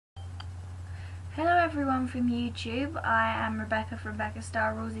Hello everyone from YouTube. I am Rebecca from Rebecca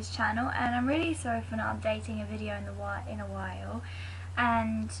Star Rules' channel, and I'm really sorry for not updating a video in a while.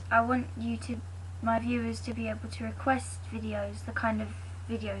 And I want my viewers to be able to request videos, the kind of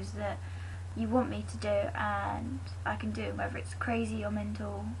videos that you want me to do, and I can do, whether it's crazy or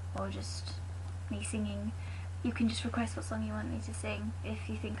mental or just me singing. You can just request what song you want me to sing if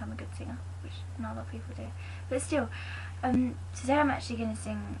you think I'm a good singer, which not a lot of people do. But still, today I'm actually going to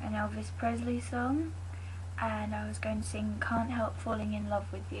sing an Elvis Presley song, and I was going to sing Can't Help Falling in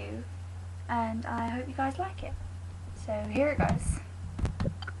Love with You, and I hope you guys like it. So here it goes.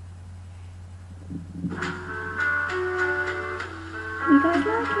 You guys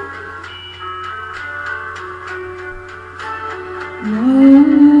like it?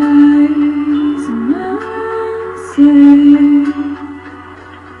 Wise men say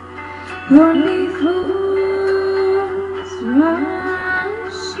only fools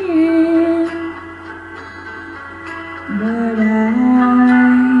rush in, but I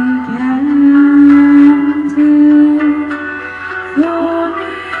can't help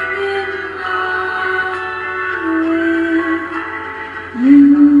falling in love with you.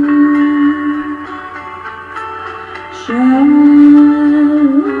 Shall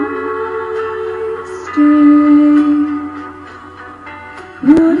I stay?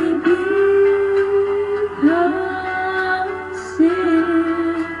 Would it be a sin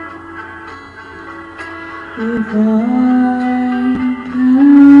if I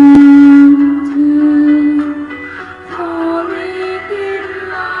can't help falling in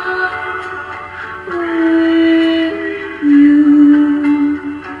love with you?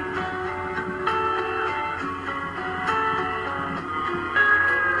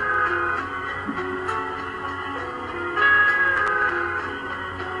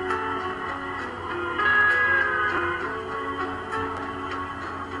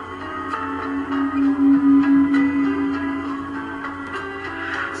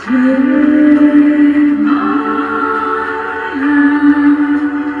 Take my hand,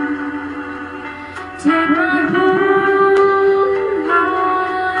 take my whole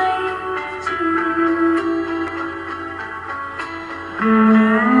life too, for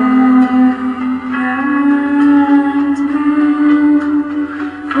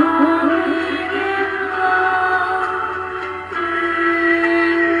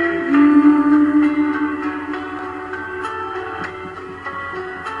can't help falling in love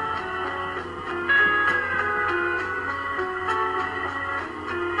with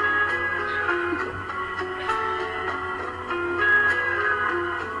you.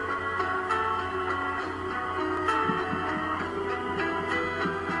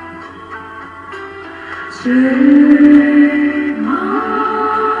 Take my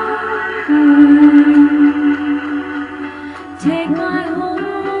hand, take my whole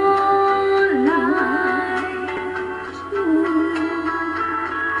life too,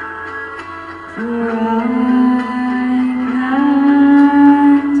 for I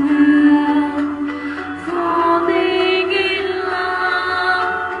can't help falling in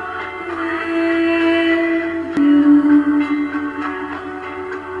love with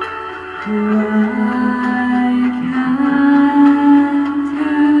you.